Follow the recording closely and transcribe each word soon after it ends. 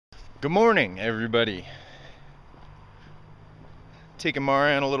Good morning, everybody. Taking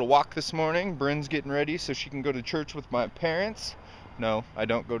Mara on a little walk this morning. Bryn's getting ready so she can go to church with my parents. No, I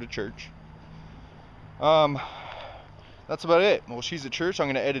don't go to church. That's about it. Well, she's at church. I'm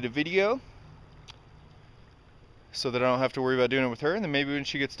going to edit a video so that I don't have to worry about doing it with her. And then maybe when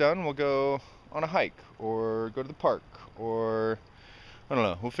she gets done, we'll go on a hike or go to the park or, I don't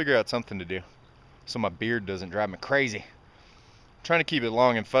know, we'll figure out something to do so my beard doesn't drive me crazy. I'm trying to keep it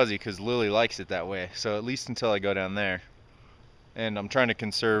long and fuzzy because Lily likes it that way. So at least until I go down there. And I'm trying to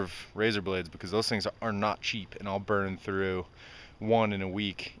conserve razor blades because those things are not cheap, and I'll burn through one in a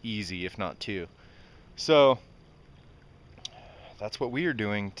week easy, if not two. So that's what we are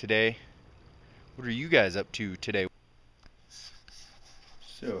doing today. What are you guys up to today?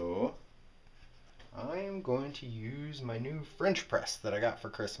 So I am going to use my new French press that I got for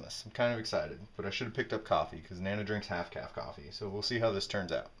Christmas. I'm kind of excited, but I should have picked up coffee because Nana drinks half-calf coffee. So we'll see how this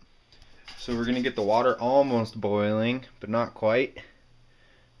turns out. So we're going to get the water almost boiling, but not quite.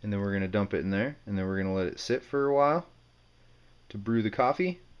 And then we're going to dump it in there, and then we're going to let it sit for a while to brew the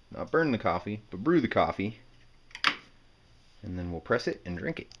coffee. Not burn the coffee, but brew the coffee. And then we'll press it and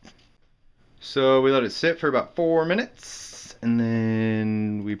drink it. So we let it sit for about 4 minutes, and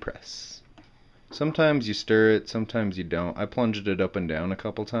then we press. Sometimes you stir it, sometimes you don't. I plunged it up and down a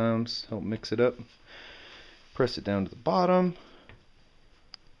couple times, help mix it up. Press it down to the bottom,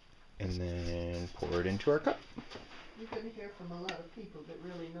 and then pour it into our cup. You're going to hear from a lot of people that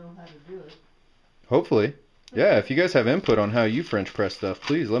really know how to do it. Hopefully. Yeah, if you guys have input on how you French press stuff,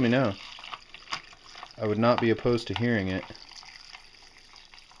 please let me know. I would not be opposed to hearing it.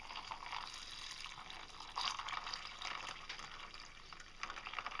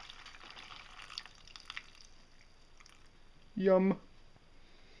 Yum.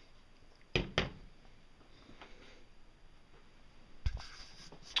 And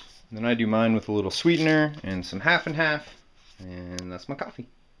then I do mine with a little sweetener and some half and half, and that's my coffee.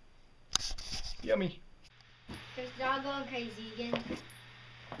 Yummy. There's the dog going crazy again.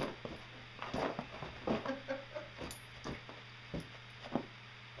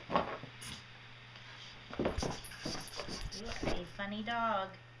 You're a funny dog.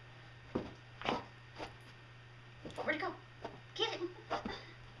 Where'd it go? Get it!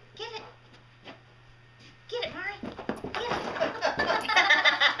 Get it! Get it, Mari! Get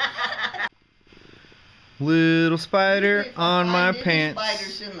it! Little spider on my pants.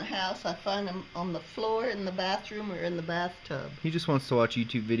 Spiders in the house. I find them on the floor, in the bathroom, or in the bathtub. He just wants to watch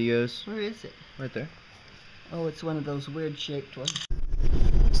YouTube videos. Where is it? Right there. Oh, it's one of those weird shaped ones.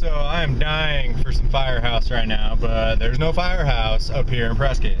 So I am dying for some firehouse right now, but there's no firehouse up here in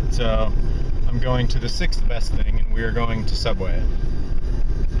Prescott. So I'm going to the sixth best thing, and we are going to Subway.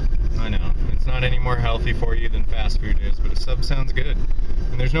 I know, it's not any more healthy for you than fast food is, but a sub sounds good.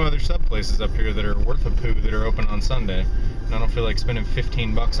 And there's no other sub places up here that are worth a poo that are open on Sunday. And I don't feel like spending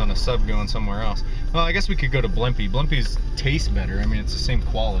 15 bucks on a sub going somewhere else. Well, I guess we could go to Blimpie. Blimpie's tastes better. I mean, it's the same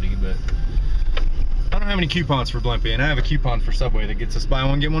quality, but I don't have any coupons for Blimpie, and I have a coupon for Subway that gets us buy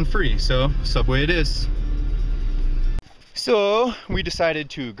one, get one free. So, Subway it is. So, we decided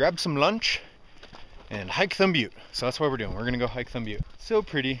to grab some lunch and hike Thumb Butte. So that's what we're doing. We're gonna go hike Thumb Butte. So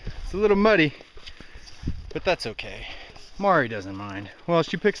pretty. It's a little muddy, but that's okay. Mari doesn't mind. Well,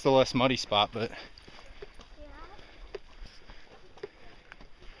 she picks the less muddy spot, but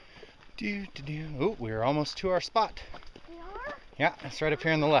oh, we're almost to our spot. We are? Yeah, it's right up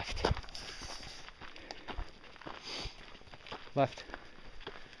here on the left. Left.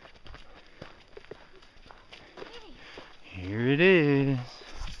 Here it is.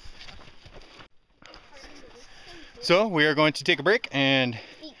 So we are going to take a break and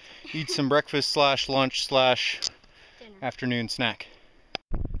eat some breakfast slash lunch slash afternoon snack.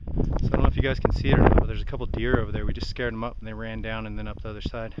 So I don't know if you guys can see it or not, but there's a couple deer over there. We just scared them up and they ran down and then up the other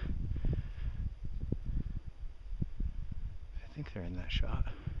side. I think they're in that shot.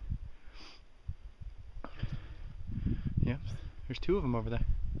 Yep, there's two of them over there.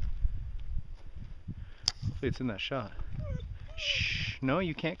 Hopefully it's in that shot. Shh, no,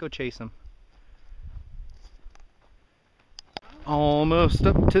 you can't go chase them. Almost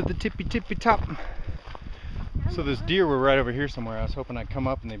up to the tippy top. So those deer were right over here somewhere. I was hoping I'd come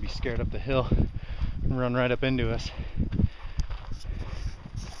up and they'd be scared up the hill and run right up into us.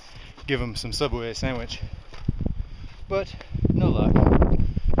 Give them some Subway sandwich. But no luck.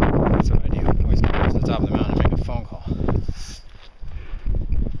 That's what I do. Always go to the top of the mountain and make a phone call.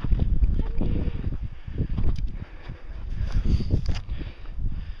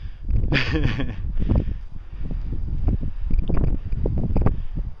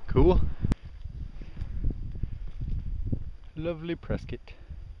 Cool. Lovely Prescott.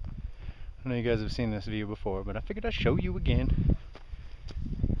 I know you guys have seen this view before, but I figured I'd show you again.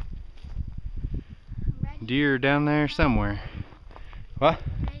 Deer down there somewhere. What?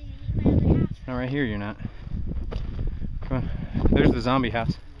 Not right here, you're not. Come on. There's the zombie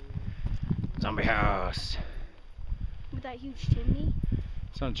house. Zombie house. With that huge chimney?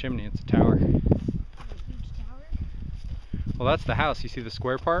 It's not a chimney, it's a tower. A huge tower? Well, that's the house. You see the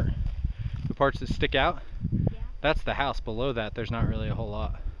square part? The parts that stick out? Yeah. That's the house. Below that, there's not really a whole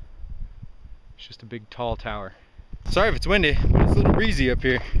lot. It's just a big, tall tower. Sorry if it's windy, but it's a little breezy up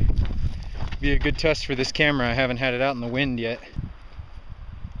here. Be a good test for this camera. I haven't had it out in the wind yet.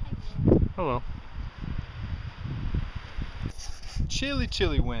 Hello. Chilly,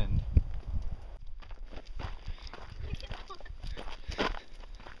 chilly wind.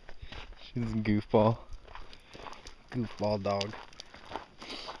 She's a goofball. Goofball dog.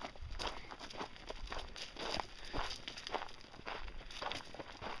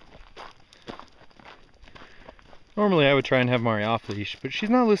 Normally I would try and have Mari off leash, but she's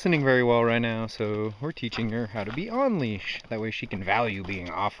not listening very well right now, so we're teaching her how to be on leash. That way she can value being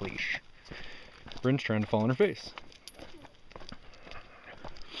off leash. Bryn's trying to fall on her face.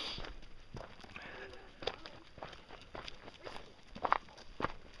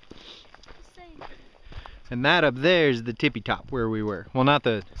 And that up there is the tippy top where we were. Well, not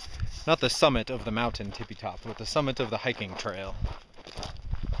the summit of the mountain tippy top, but the summit of the hiking trail.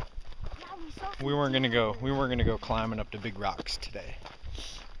 We weren't gonna go climbing up to big rocks today.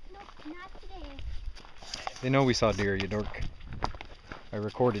 Nope, not today. They know we saw deer, you dork. I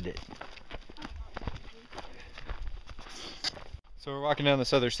recorded it. So we're walking down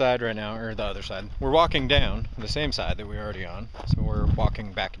this other side right now, or the other side. We're walking down the same side that we were already on. So we're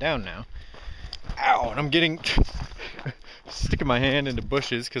walking back down now. Ow, and I'm getting sticking my hand into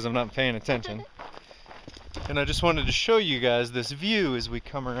bushes because I'm not paying attention. And I just wanted to show you guys this view as we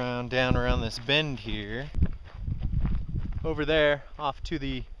come down around this bend here. Over there, off to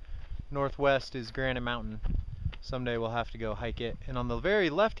the northwest, is Granite Mountain. Someday we'll have to go hike it. And on the very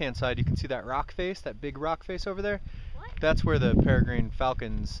left-hand side, you can see that rock face, that big rock face over there. What? That's where the peregrine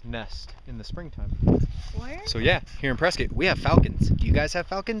falcons nest in the springtime. Where? So yeah, here in Prescott, we have falcons. Do you guys have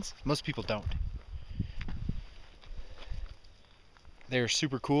falcons? Most people don't. They're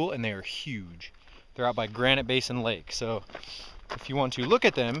super cool and they are huge. They're out by Granite Basin Lake. So if you want to look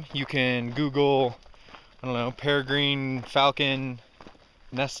at them, you can Google, I don't know, peregrine falcon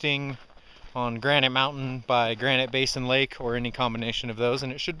nesting on Granite Mountain by Granite Basin Lake, or any combination of those,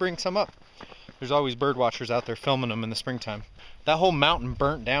 and it should bring some up. There's always bird watchers out there filming them in the springtime. That whole mountain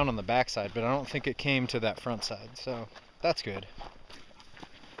burnt down on the backside, but I don't think it came to that front side, so that's good.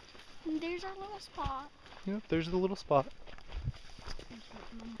 There's our little spot. Yep, there's the little spot.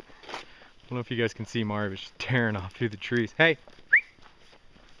 I don't know if you guys can see Mari, but she's tearing off through the trees. Hey!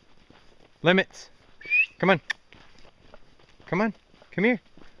 Limits! Come on! Come on! Come here!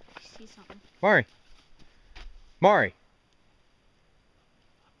 See something. Mari! Mari!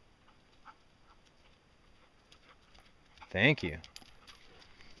 Thank you.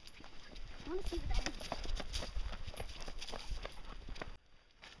 I want to see what that is.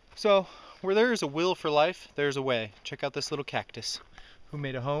 So, where there is a will for life, there's a way. Check out this little cactus. Who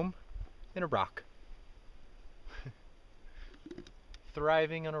made a home in a rock.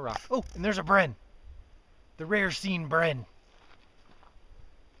 Thriving on a rock. Oh, and there's a Bren. The rare seen Bren.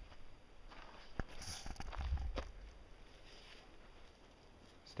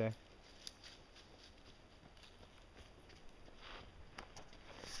 Stay.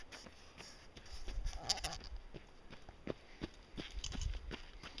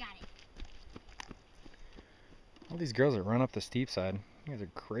 Got it. All these girls that run up the steep side, you guys are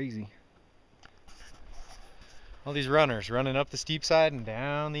crazy. All these runners running up the steep side and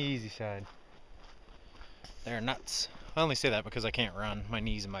down the easy side. They're nuts. I only say that because I can't run. My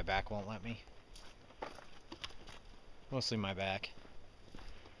knees and my back won't let me. Mostly my back.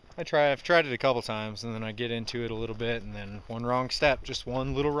 I've tried it a couple times, and then I get into it a little bit, and then one wrong step, just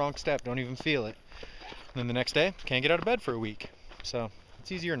one little wrong step, don't even feel it. And then the next day, can't get out of bed for a week. So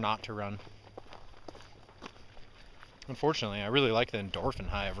it's easier not to run. Unfortunately, I really like the endorphin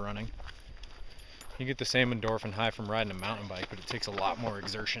high of running. You get the same endorphin high from riding a mountain bike, but it takes a lot more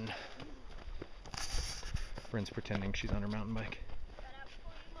exertion. Bryn's pretending she's on her mountain bike.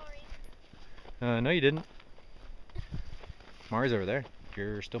 No, you didn't. Mari's over there.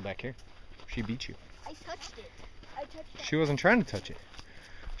 You're still back here. She beat you. I touched it. I touched it. She wasn't trying to touch it.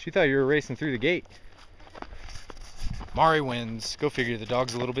 She thought you were racing through the gate. Mari wins. Go figure, the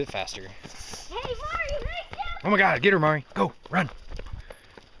dog's a little bit faster. Hey, Mari, right now. Oh my god, get her, Mari. Go, run.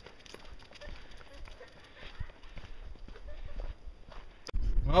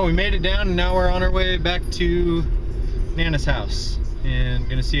 Well, we made it down and now we're on our way back to Nana's house. And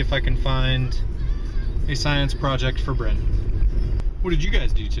gonna see if I can find a science project for Bryn. What did you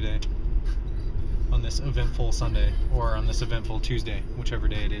guys do today? On this eventful Sunday, or on this eventful Tuesday, whichever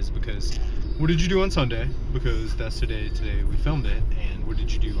day it is, because what did you do on Sunday? Because that's today we filmed it, and what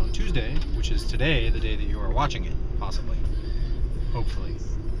did you do on Tuesday, which is today, the day that you are watching it, possibly. Hopefully.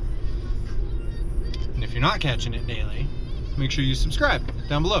 And if you're not catching it daily, make sure you subscribe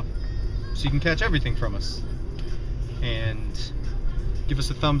down below so you can catch everything from us. And give us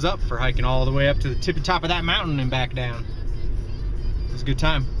a thumbs up for hiking all the way up to the tippy top of that mountain and back down. It was a good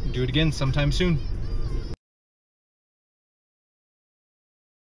time. We'll do it again sometime soon.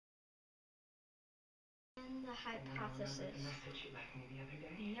 And the hypothesis.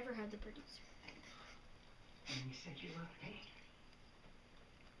 You never had the producer. And you said you loved me.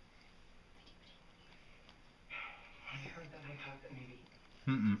 When I heard that, I thought that maybe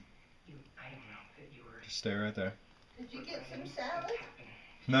I don't know, that you were. Just stay right there. Did you get some salad?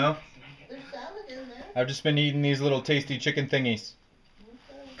 No. There's salad in there. I've just been eating these little tasty chicken thingies.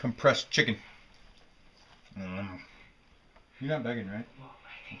 Okay. Compressed chicken. You're not begging, right?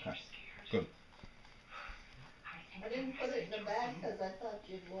 Okay. Good. I didn't put it in the bag because I thought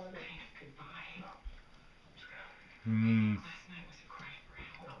you'd want it. Mmm. Last night was a cry for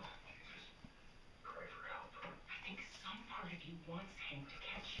help. Cry for help. I think some part of you wants Hank to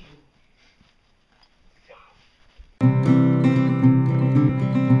catch you.